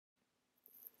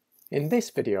In this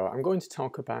video, I'm going to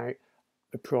talk about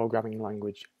the programming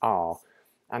language R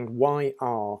and why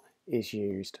R is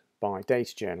used by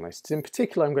data journalists. In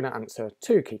particular, I'm going to answer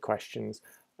two key questions: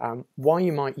 why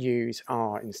you might use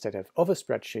R instead of other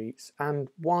spreadsheets, and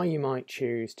why you might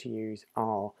choose to use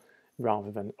R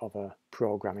rather than other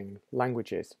programming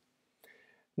languages.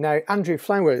 Now, Andrew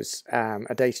Flowers,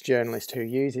 a data journalist who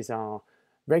uses R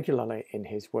regularly in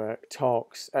his work,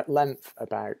 talks at length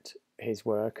about his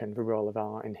work and the role of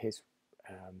R in his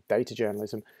data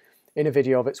journalism in a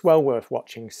video that's well worth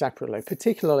watching separately,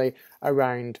 particularly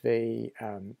around the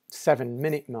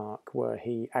 7-minute mark, where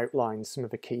he outlines some of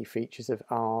the key features of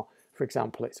R. For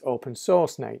example, its open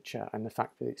source nature and the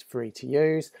fact that it's free to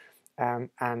use,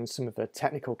 and some of the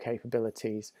technical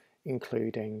capabilities,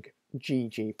 including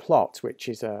ggplot, which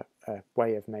is a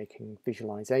way of making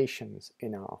visualizations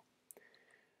in R.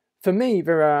 For me,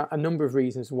 there are a number of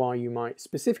reasons why you might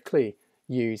specifically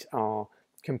use R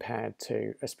compared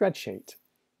to a spreadsheet.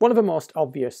 One of the most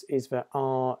obvious is that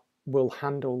R will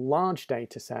handle large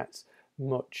data sets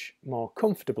much more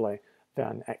comfortably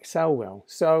than Excel will.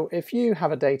 So if you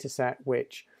have a data set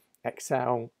which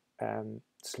Excel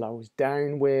slows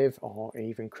down with or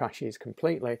even crashes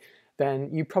completely, then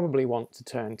you probably want to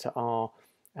turn to R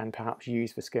and perhaps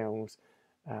use the skills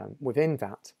within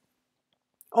that.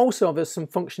 Also, there's some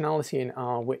functionality in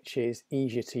R which is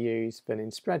easier to use than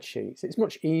in spreadsheets. It's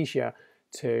much easier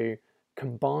to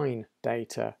combine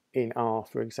data in R,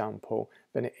 for example,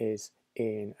 than it is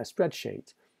in a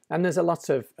spreadsheet. And there's a lot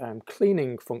of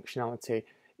cleaning functionality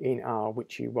in R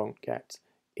which you won't get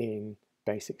in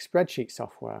basic spreadsheet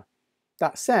software.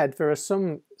 That said, there are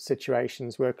some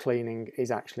situations where cleaning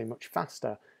is actually much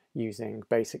faster using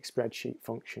basic spreadsheet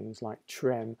functions like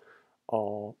trim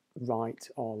or right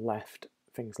or left,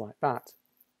 things like that.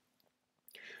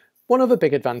 One other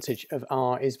big advantage of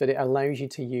R is that it allows you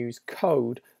to use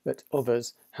code that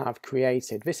others have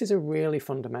created. This is a really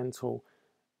fundamental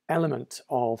element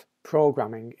of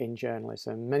programming in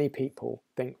journalism. Many people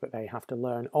think that they have to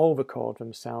learn all the code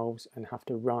themselves and have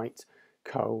to write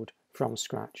code from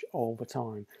scratch all the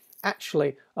time.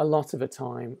 Actually, a lot of the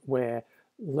time we're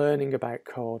learning about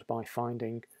code by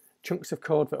finding chunks of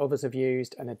code that others have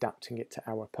used and adapting it to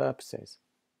our purposes.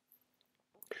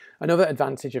 Another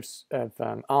advantage of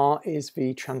R is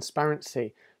the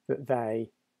transparency that they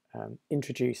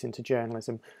introduce into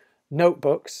journalism.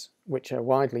 Notebooks, which are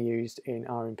widely used in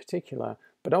R in particular,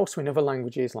 but also in other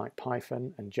languages like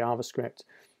Python and JavaScript,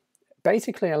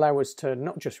 basically allow us to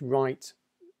not just write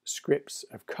scripts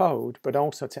of code, but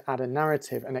also to add a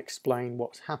narrative and explain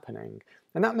what's happening.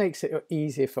 And that makes it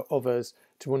easier for others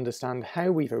to understand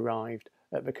how we've arrived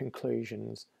at the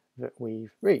conclusions that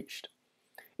we've reached.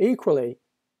 Equally,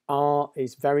 R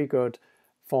is very good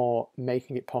for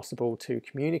making it possible to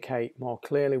communicate more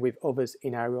clearly with others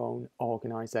in our own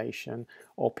organisation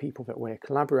or people that we're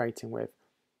collaborating with.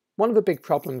 One of the big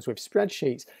problems with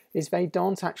spreadsheets is they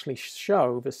don't actually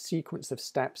show the sequence of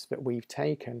steps that we've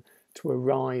taken to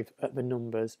arrive at the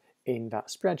numbers in that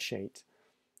spreadsheet.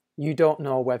 You don't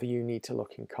know whether you need to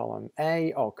look in column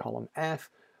A or column F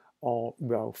or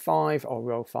row 5 or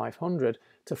row 500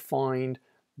 to find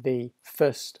the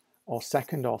first or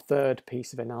second or third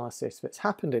piece of analysis that's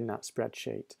happened in that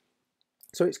spreadsheet.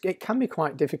 So it can be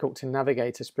quite difficult to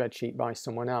navigate a spreadsheet by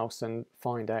someone else and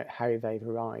find out how they've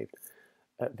arrived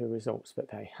at the results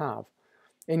that they have.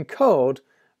 In code,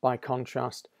 by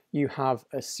contrast, you have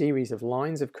a series of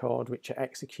lines of code which are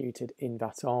executed in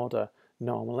that order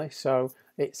normally, so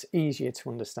it's easier to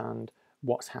understand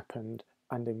what's happened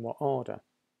and in what order.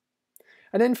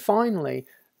 And then finally,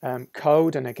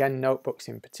 code, and again notebooks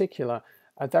in particular,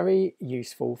 are very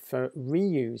useful for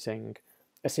reusing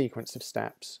a sequence of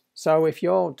steps. So if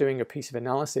you're doing a piece of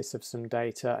analysis of some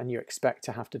data and you expect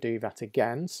to have to do that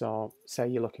again, so say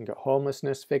you're looking at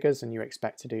homelessness figures and you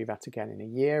expect to do that again in a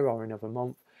year or another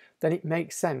month, then it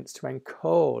makes sense to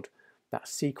encode that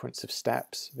sequence of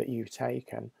steps that you've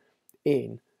taken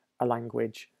in a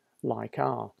language like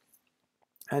R.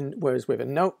 And whereas with a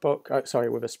notebook, with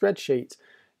a spreadsheet,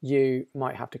 you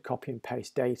might have to copy and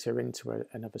paste data into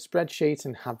another spreadsheet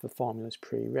and have the formulas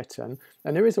pre-written.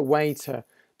 And there is a way to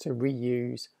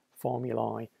reuse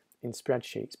formulae in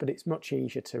spreadsheets, but it's much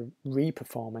easier to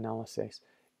re-perform analysis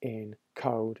in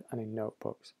code and in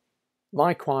notebooks.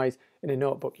 Likewise, in a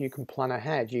notebook, you can plan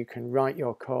ahead. You can write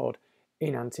your code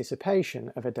in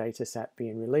anticipation of a data set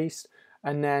being released,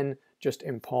 and then just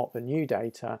import the new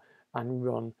data and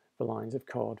run the lines of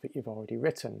code that you've already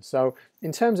written. So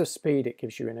in terms of speed, it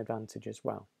gives you an advantage as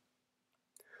well.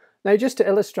 Now, just to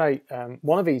illustrate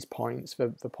one of these points, the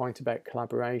point about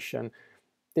collaboration,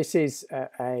 this is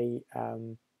a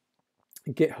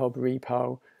GitHub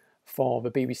repo for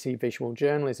the BBC Visual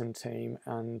Journalism team,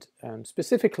 and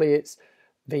specifically it's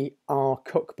the R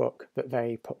cookbook that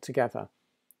they put together.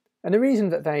 And the reason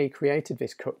that they created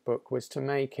this cookbook was to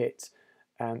make it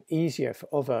easier for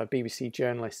other BBC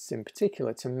journalists in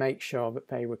particular to make sure that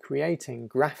they were creating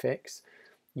graphics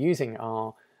using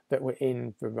R that were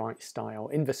in the right style,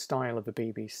 in the style of the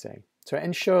BBC. So it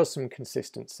ensures some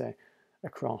consistency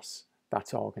across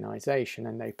that organisation,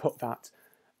 and they put that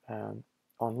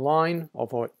online,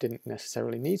 although it didn't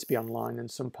necessarily need to be online, and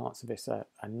some parts of this are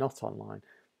not online.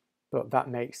 But that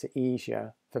makes it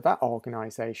easier for that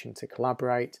organisation to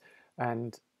collaborate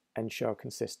and ensure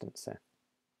consistency.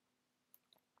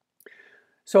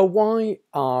 So why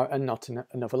R and not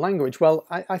another language? Well,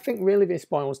 I think really this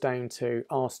boils down to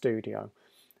RStudio.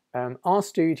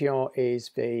 RStudio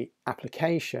is the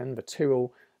application, the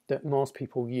tool that most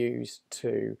people use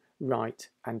to write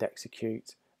and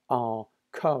execute R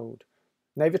code.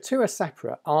 Now the two are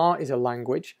separate. R is a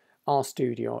language,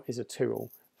 RStudio is a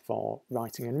tool for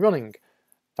writing and running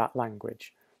that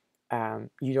language.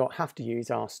 You don't have to use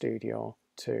RStudio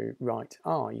to write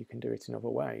R, you can do it in other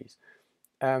ways.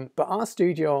 But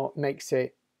RStudio makes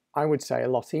it, I would say, a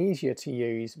lot easier to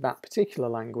use that particular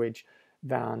language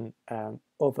than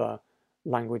other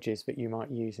languages that you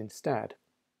might use instead.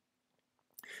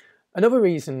 Another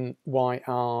reason why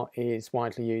R is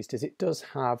widely used is it does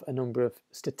have a number of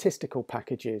statistical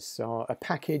packages. So a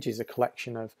package is a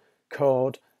collection of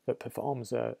code that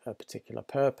performs a particular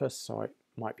purpose, so it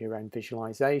might be around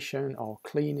visualization or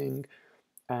cleaning,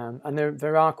 and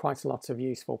there are quite a lot of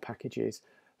useful packages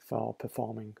for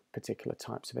performing particular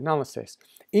types of analysis.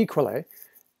 Equally,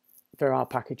 there are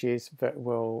packages that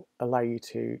will allow you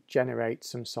to generate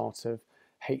some sort of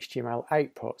HTML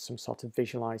output, some sort of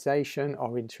visualization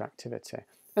or interactivity,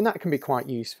 and that can be quite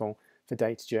useful for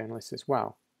data journalists as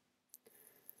well.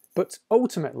 But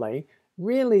ultimately,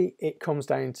 really it comes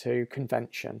down to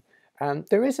convention.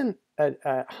 There isn't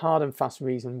a hard and fast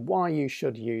reason why you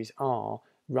should use R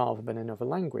rather than another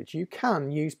language. You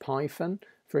can use Python,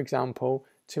 for example,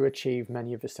 to achieve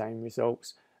many of the same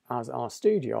results as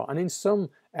RStudio, and in some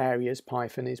areas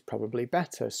Python is probably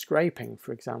better. Scraping,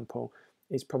 for example,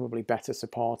 is probably better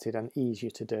supported and easier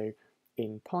to do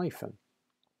in Python.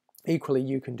 Equally,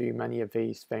 you can do many of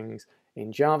these things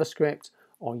in JavaScript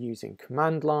or using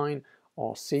command line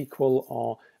or SQL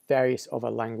or various other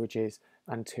languages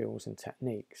and tools and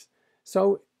techniques.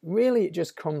 So really it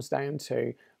just comes down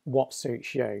to what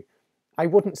suits you. I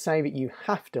wouldn't say that you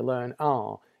have to learn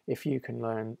R if you can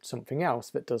learn something else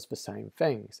that does the same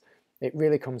things. It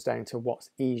really comes down to what's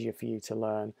easier for you to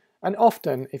learn. And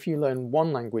often if you learn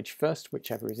one language first,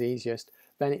 whichever is easiest,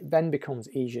 then it then becomes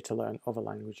easier to learn other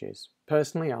languages.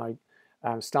 Personally, I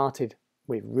started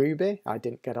with Ruby. I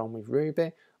didn't get on with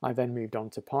Ruby. I then moved on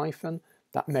to Python.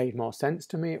 That made more sense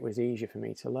to me. It was easier for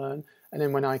me to learn. And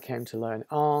then when I came to learn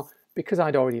R, because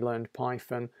I'd already learned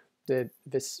Python, a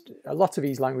lot of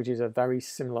these languages are very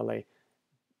similarly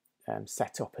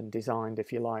set up and designed,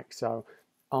 if you like. So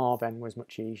R then was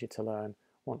much easier to learn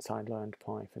once I'd learned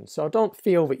Python. So don't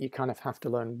feel that you kind of have to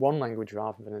learn one language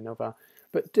rather than another,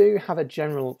 but do have a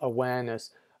general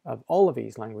awareness of all of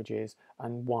these languages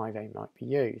and why they might be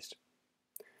used.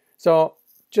 So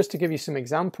just to give you some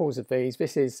examples of these,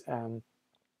 this is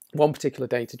one particular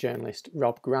data journalist,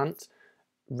 Rob Grant,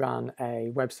 ran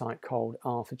a website called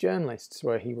R for Journalists,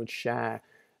 where he would share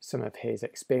some of his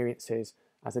experiences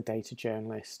as a data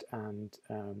journalist and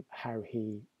how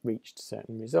he reached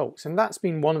certain results. And that's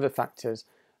been one of the factors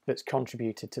that's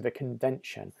contributed to the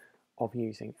convention of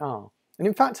using R. And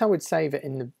in fact, I would say that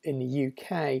in the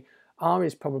UK, R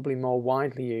is probably more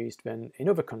widely used than in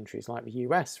other countries like the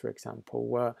US, for example,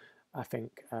 where I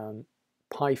think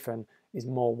Python is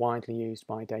more widely used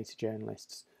by data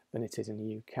journalists than it is in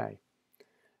the UK.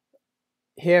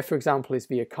 Here, for example, is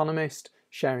The Economist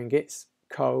sharing its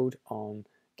code on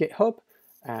GitHub,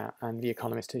 and The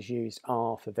Economist has used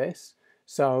R for this.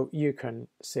 So you can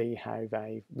see how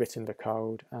they've written the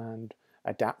code and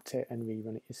adapt it and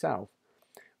rerun it yourself.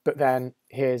 But then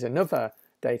here's another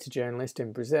data journalist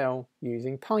in Brazil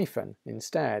using Python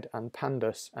instead, and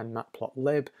Pandas and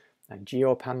Matplotlib and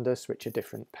GeoPandas, which are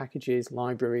different packages,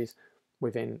 libraries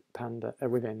within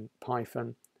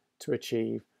Python to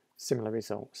achieve similar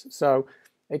results. So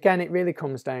again, it really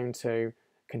comes down to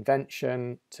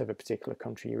convention, to the particular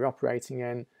country you're operating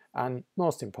in, and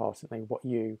most importantly, what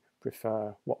you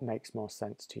prefer, what makes more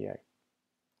sense to you.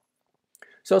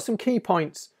 So some key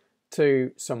points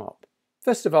to sum up.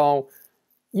 First of all,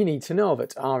 you need to know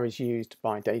that R is used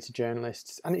by data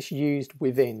journalists and it's used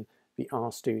within the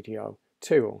RStudio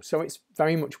tool. So it's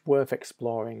very much worth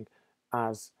exploring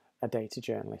as a data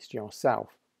journalist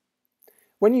yourself.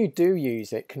 When you do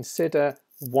use it, consider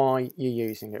why you're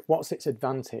using it. What's its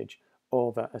advantage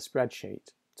over a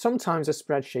spreadsheet? Sometimes a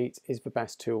spreadsheet is the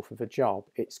best tool for the job.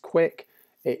 It's quick,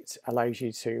 it allows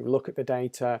you to look at the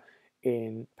data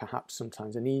in perhaps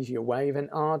sometimes an easier way than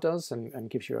R does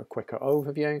and gives you a quicker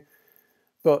overview.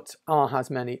 But R has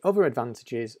many other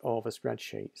advantages over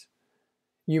spreadsheets.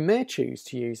 You may choose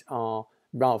to use R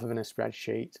rather than a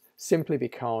spreadsheet simply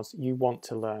because you want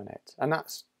to learn it. And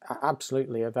that's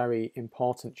absolutely a very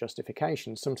important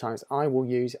justification. Sometimes I will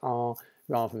use R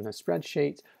rather than a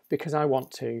spreadsheet because I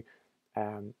want to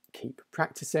keep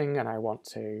practicing and I want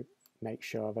to make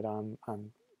sure that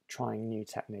I'm trying new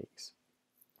techniques.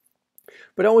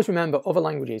 But always remember, other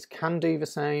languages can do the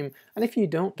same, and if you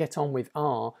don't get on with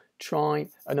R, try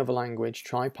another language,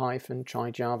 try Python,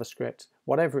 try JavaScript,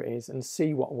 whatever it is, and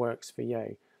see what works for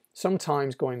you.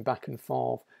 Sometimes going back and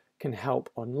forth can help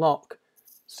unlock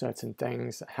certain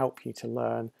things that help you to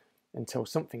learn until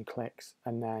something clicks,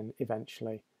 and then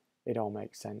eventually it all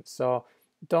makes sense. So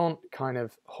don't kind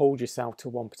of hold yourself to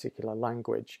one particular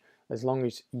language. As long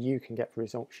as you can get the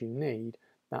results you need,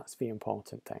 that's the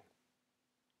important thing.